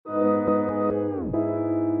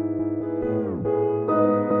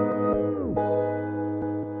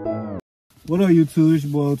What up, YouTube? It's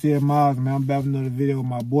your boy OTF Miles, man. I'm back with another video with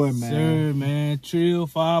my boy, man. Sir, man. Trill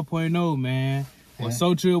 5.0, man. Well,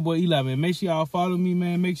 So Trill Boy Eli, man. Make sure y'all follow me,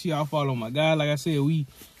 man. Make sure y'all follow my guy. Like I said, we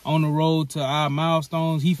on the road to our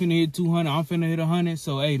milestones. He finna hit 200. I'm finna hit 100.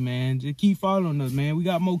 So, hey, man, just keep following us, man. We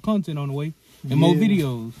got more content on the way and more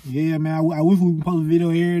videos. Yeah, man. I wish we could post a video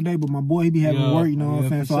every day, but my boy, he be having work, you know what I'm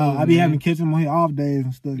saying? So sure, I be having to catch him on his off days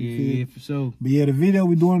and stuff. Yeah, for sure. But yeah, the video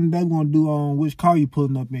we doing today, we're going to do on which car you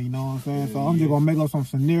pulling up in, you know what I'm saying? So I'm just going to make up some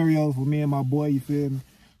scenarios for me and my boy, you feel me?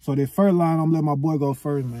 So the first line, I'm going to let my boy go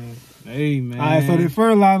first, man. Hey, man. All right, so the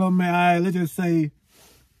first line, man, all right, let's just say,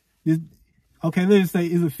 let's just say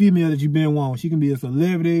it's a female that you been wanting. She can be a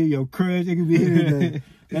celebrity, your crush, it can be anything.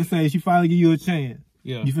 Let's say she finally give you a chance.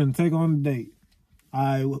 Yeah. You finna take on a date. All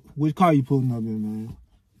right, which car you pulling up in, man?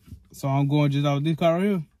 So I'm going just off this car right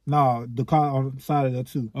here? No, the car on the side of that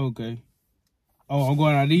too. Okay. Oh, I'm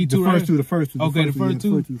going out these two right? The first two. Okay, the first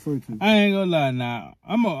two. I ain't gonna lie now.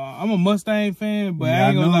 I'm a Mustang fan, but I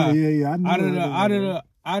ain't gonna lie. Yeah, I know.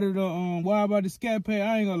 Out of the Why About the Scat Pack,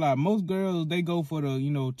 I ain't gonna lie. Most girls, they go for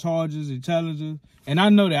the, Chargers and Challengers. And I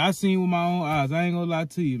know that. I seen with my own eyes. I ain't gonna lie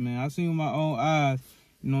to you, man. I seen with my own eyes,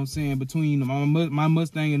 you know what I'm saying, between my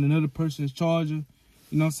Mustang and another person's Charger.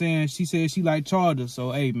 You know what I'm saying? She said she like Chargers.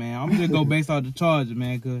 So, hey, man, I'm just go based off the Charger,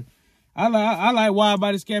 man, because I like Why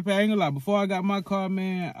About the Scat Pack. I ain't gonna lie. Before I got my car,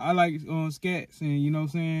 man, I like scats and, you know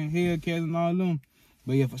what I'm saying, Hellcats and all them.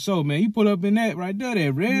 But yeah, for sure, man. You pull up in that right there,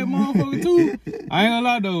 that red motherfucker too. I ain't gonna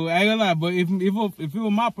lie though. I ain't gonna lie. But if it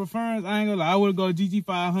was my preference, I ain't gonna lie. I would go GT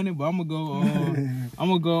 500, but I'm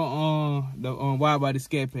gonna go the Why About the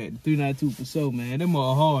Scat Pack, the 392 for sure, man. Them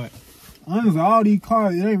are hard. Honestly, all these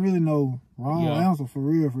cars, it ain't really no wrong answer for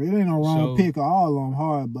real. It ain't no wrong pick. All of them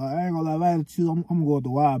hard, but I ain't gonna lie. If I had to choose, I'm gonna go with the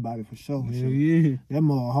Why About it for sure. Yeah. That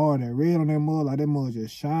mother hard. That red on that mother, like that mother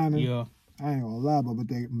just shining. Yeah. I ain't gonna lie, but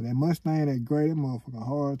that Mustang, that gray, that motherfucker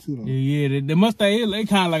hard too though. Yeah. The Mustang, it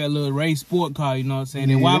kind of like a little race sport car, you know what I'm saying?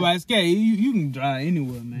 And Why About the Scat, you can drive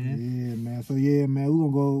anywhere, man. Yeah, man. So yeah, man, we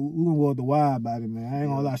gonna go with the Why About it, man. I ain't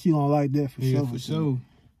gonna lie, she gonna like that for sure. For sure.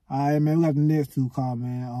 All right, man. We got the next two cars,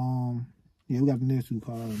 man. Yeah, we got the next two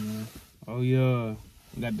cars, man. Oh yeah,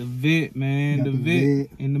 we got the Vet, man. The Vet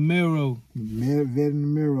and the Miro. The Vet and the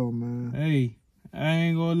Miro, man. Hey, I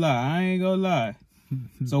ain't gonna lie.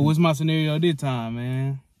 So what's my scenario this time,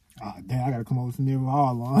 man? Oh, damn, I gotta come up with a scenario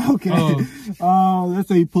all along. Okay. Let's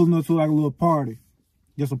say you pulling up to like a little party.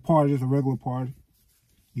 Just a party, just a regular party.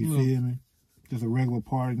 You feel me? Just a regular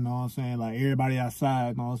party, you know what I'm saying? Like everybody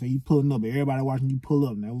outside, you know what I'm saying? You pulling up, everybody watching you pull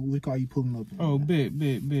up. Now, which car you pulling up in? Oh, bet.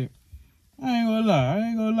 I ain't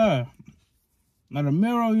gonna lie. Now the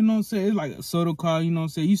Miro, you know what I'm saying? It's like a soda car, you know what I'm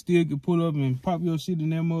saying? You still can pull up and pop your shit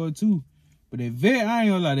in that mud too. But that Vet, I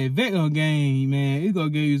ain't gonna lie, that Vet gonna gain, man. It's gonna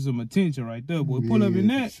give you some attention right there, boy. Pull up in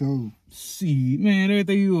that. Sure. See, man,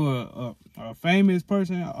 everything you a famous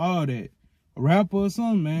person, all that. A rapper or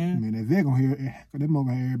something, man. Man, that Vet gonna that mother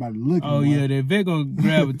gonna hear everybody looking. Oh, yeah, that Vet gonna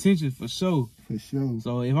grab attention for sure. For sure.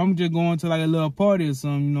 So if I'm just going to like a little party or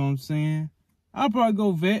something, you know what I'm saying? I'll probably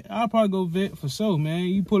go Vet for sure, man.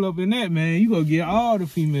 You pull up in that, man, you gonna get all the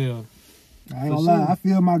females. I ain't gonna lie, I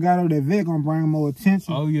feel my guy over that Vet gonna bring more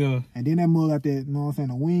attention. Oh, yeah. And then that mug got that, you know what I'm saying,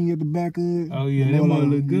 the wing at the back of it. Oh, yeah, that mug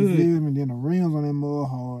look good. And then the rims on that mug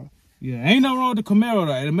hard. Yeah, ain't nothing wrong with the Camaro,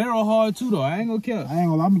 though. The Camaro hard, too, though. I ain't gonna care. I ain't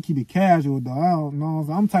gonna lie, I'm gonna keep it casual, though. I don't know.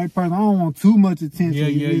 I'm the type of person, I don't want too much attention.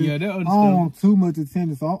 Yeah, that I don't want too much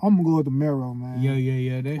attention, so I'm gonna go with the Miro, man. Yeah.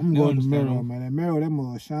 I'm gonna go with the Miro, man. That Miro, that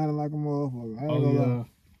mug shining like a motherfucker. I ain't gonna lie.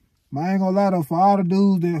 But I ain't gonna lie though, for all the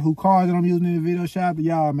dudes who cars that I'm using in the video, shout out to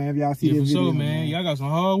y'all, man. If y'all see this video, for sure, man. Y'all got some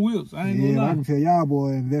hard wheels. I ain't gonna lie. I can tell y'all,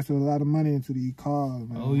 boy, invested a lot of money into these cars,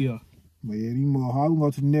 man. Oh, yeah. But yeah, these more hard. We go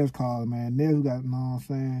to the next car, man. Next, we got, you know what I'm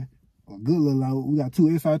saying, a good little, we got two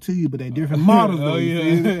SRTs, but they different models, though.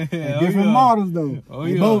 They different models, though. Oh,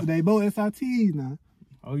 They both SRTs now.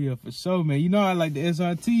 Oh, yeah, for sure, man. You know I like the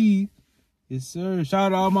SRT. Yes, sir. Shout out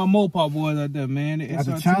to all my Mopar boys out there, man. Got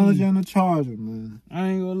the Challenger and the Charger, man. I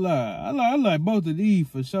ain't gonna lie. I like both of these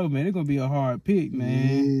for sure, man. They're gonna be a hard pick,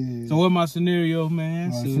 man. Yeah. So what's my scenario,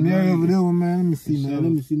 man? Scenario for this one, man. Let me see, man.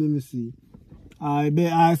 Let me see. All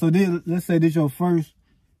right, so let's say this your first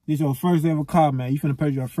ever car, man. You finna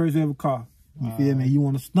purchase your first ever car. You feel me? You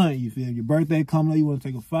want to stunt, you feel me? Your birthday coming up, you want to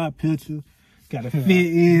take a 5 picture. Got to fit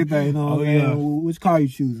everything, you know what I'm saying? Which car you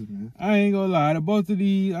choosing, man? I ain't gonna lie. Both of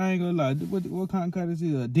these, I ain't gonna lie. What kind of car this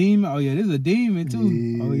is? A Demon? Oh, yeah, this is a Demon, too.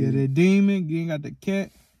 Yeah. Oh, yeah, the Demon. You ain't got the cat.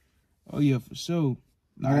 Oh, yeah, for sure.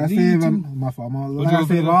 Like I said, my fault. Like I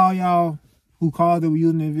said, all y'all who cars that we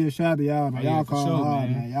using in the video, shout out to y'all, man. Y'all call hard,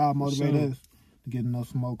 man. Y'all motivate us to get enough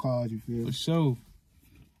some more cars, you feel? For sure.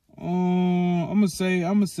 I'ma say,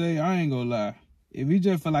 I ain't gonna lie. If you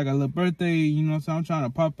just for like a little birthday, you know what I'm saying, I'm trying to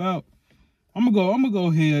pop out, I'm gonna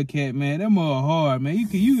go Hellcat, man. That mother hard, man.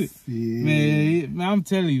 You man, I'm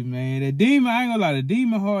telling you, man. The Demon, I ain't gonna lie, the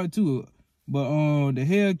Demon hard too. But the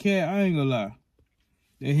Hellcat, I ain't gonna lie.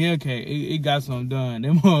 The Hellcat, it got something done.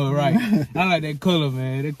 That mother right. I like that color,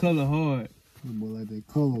 man. That color hard. Boy, like that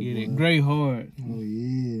color, yeah, boy. That gray hard. Oh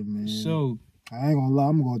yeah, man. So I ain't gonna lie,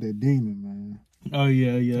 I'm gonna go with that Demon, man. Oh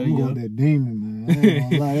yeah. I'm gonna go with that Demon, man. I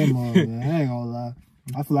ain't gonna lie, that mug, man. I ain't gonna lie.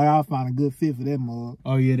 I feel like I'll find a good fit for that mug.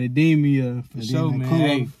 Oh yeah, the Demon, for sure,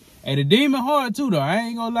 man. Hey, the Demon hard too, though. I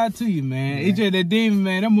ain't gonna lie to you, man. Yeah. It's just that Demon,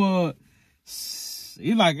 man. That mug,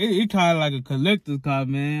 it kind of like a collector's car,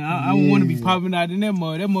 man. I want to be popping out in that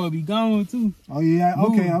mug. That mug be gone too. Oh yeah,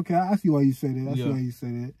 okay. I see why you say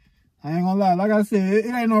that. I ain't gonna lie. Like I said, it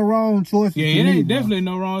ain't no wrong choice. Yeah, it ain't definitely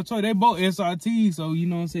no wrong choice. They both SRT, so you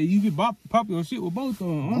know what I'm saying. You can pop your shit with both of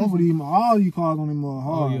them. Both of them, all these cars on them are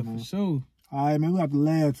hard, yeah, man. For sure. All right, man. We got the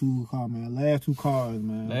last two cars, man. Last two cars,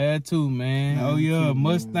 man. Last two, man. Oh yeah,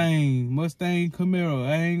 Mustang Camaro.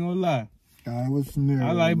 I ain't gonna lie. All right, what's the scenario?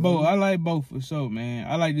 I like both. I like both for sure, man.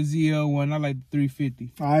 I like the ZL1. I like the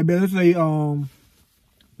 350. All right, man.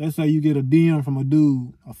 Let's say you get a DM from a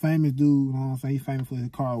dude, a famous dude. You know what I'm saying? He's famous for his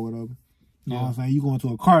car or whatever. You know what I'm saying? You going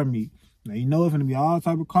to a car meet. Now, you know it's going to be all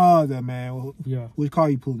type of cars there, man. Yeah. Which car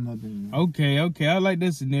you pulling up in? Man? Okay. I like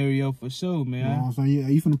that scenario for sure, man. You know what I'm saying? Yeah,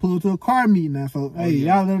 you finna pull up to a car meet now. So, hey,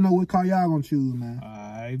 y'all let them know what car y'all going to choose, man.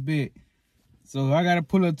 I bet. So, I got to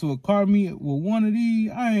pull up to a car meet with one of these.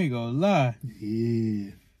 I ain't going to lie.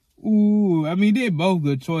 Yeah. Ooh, I mean, they both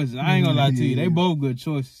good choices. I ain't going to lie to you. They both good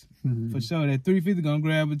choices. For sure. That 350 going to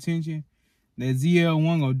grab attention. That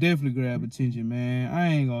ZL1 going to definitely grab attention, man. I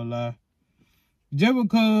ain't going to lie. Just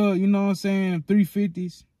because, you know what I'm saying,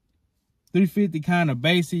 350s. 350 kind of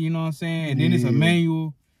basic, you know what I'm saying? And then it's a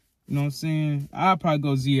manual, you know what I'm saying? I'll probably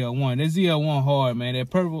go ZL1. That ZL1 hard, man. That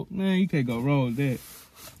purple, man, you can't go wrong with that.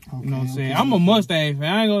 Okay, you know what I'm saying? I'm a Mustang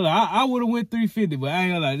fan. I ain't gonna lie. I would have went 350, but I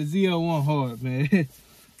ain't gonna lie. The ZL1 hard, man.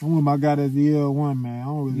 I'm with my guy that ZL1, man. I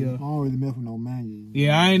don't really mess with no manual.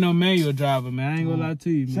 Yeah, I ain't no manual driver, man. I ain't gonna lie to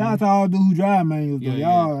you, man. Shout out to all dudes who drive manuals, though.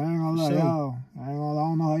 Y'all, I ain't gonna lie, y'all. I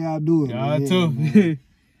don't know how y'all do it. Y'all too.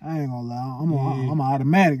 I ain't gonna lie. I'm an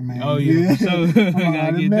automatic, man. Oh, yeah. So, I'm an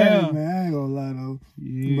automatic, man. I ain't gonna lie, though.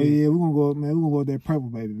 Yeah. But yeah, we're gonna go with that purple,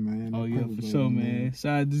 baby, man. Oh, yeah, for sure, man.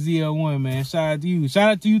 Shout out to ZL1, man. Shout out to you. Shout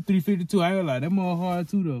out to you, 352. I ain't gonna lie. That more hard,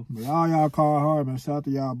 too, though. But all y'all car hard, man. Shout out to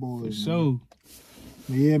y'all boys. For sure.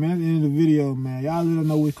 But yeah, man, that's the end of the video, man. Y'all let us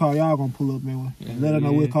know which car y'all gonna pull up, man. And let us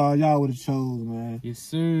know which car y'all would have chose, man. Yes,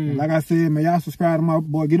 sir. And like I said, man, y'all subscribe to my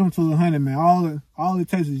boy. Get him to 100, man. All it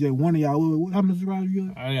takes is just one of y'all. How many subscribers you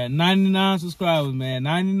got? I got 99 subscribers, man.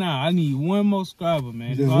 99. I need one more subscriber,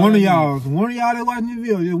 man. Just one of y'all. One of y'all that watching this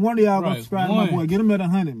video. Just one of y'all gonna subscribe to my boy. Get him at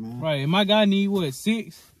 100, man. Right. And my guy need what?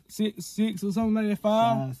 Six or something like that?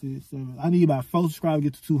 5, 6, 7. I need about 4 subscribers to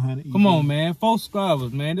get to 200. Come on, man. 4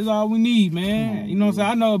 subscribers, man. That's all we need, man. You know what I'm saying?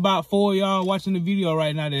 I know about 4 of y'all watching the video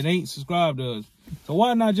right now that ain't subscribed to us. So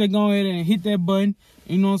why not just go ahead and hit that button?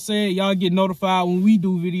 You know what I'm saying? Y'all get notified when we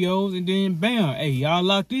do videos, and then bam, hey, y'all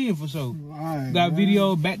locked in for sure. Right, got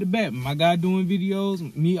video back to back. My guy doing videos,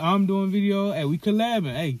 I'm doing video. Hey, we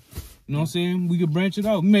collabing. Hey. You know what I'm saying? We could branch it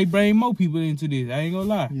out. We may bring more people into this. I ain't gonna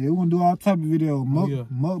lie. Yeah, we're gonna do all type of videos.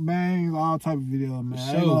 Mukbangs, all type of videos, man.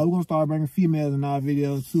 Sure. We're gonna start bringing females in our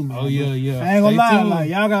videos too, man. Oh, yeah. I ain't gonna lie. Like,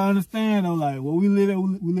 y'all gotta understand, though, like, where we live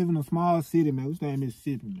in a small city, man. We stay in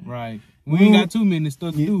Mississippi, man. Right. We ain't got too many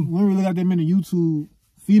stuff to do. We don't really got that many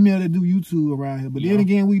female that do YouTube around here. But then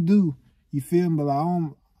again, we do. You feel me? But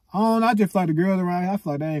like, I just feel like the girls around here, I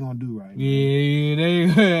feel like they ain't gonna do right. Man. Yeah,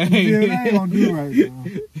 they ain't gonna do right,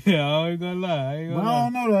 man. Yeah, I ain't gonna lie. I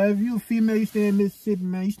don't know, though. If you a female, you stay in Mississippi,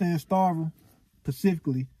 man, you stay in Starville,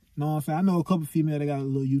 specifically. You know what I'm saying? I know a couple females that got a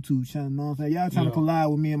little YouTube channel. You know what I'm saying? Y'all trying to collide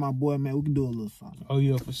with me and my boy, man. We can do a little something. Oh,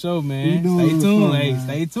 yeah, for sure, man. Stay tuned, hey.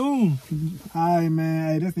 Stay tuned. All right, man.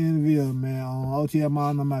 Hey, that's the end of the video, man. On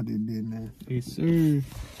OTM, I'm out there, man. Yes, sir.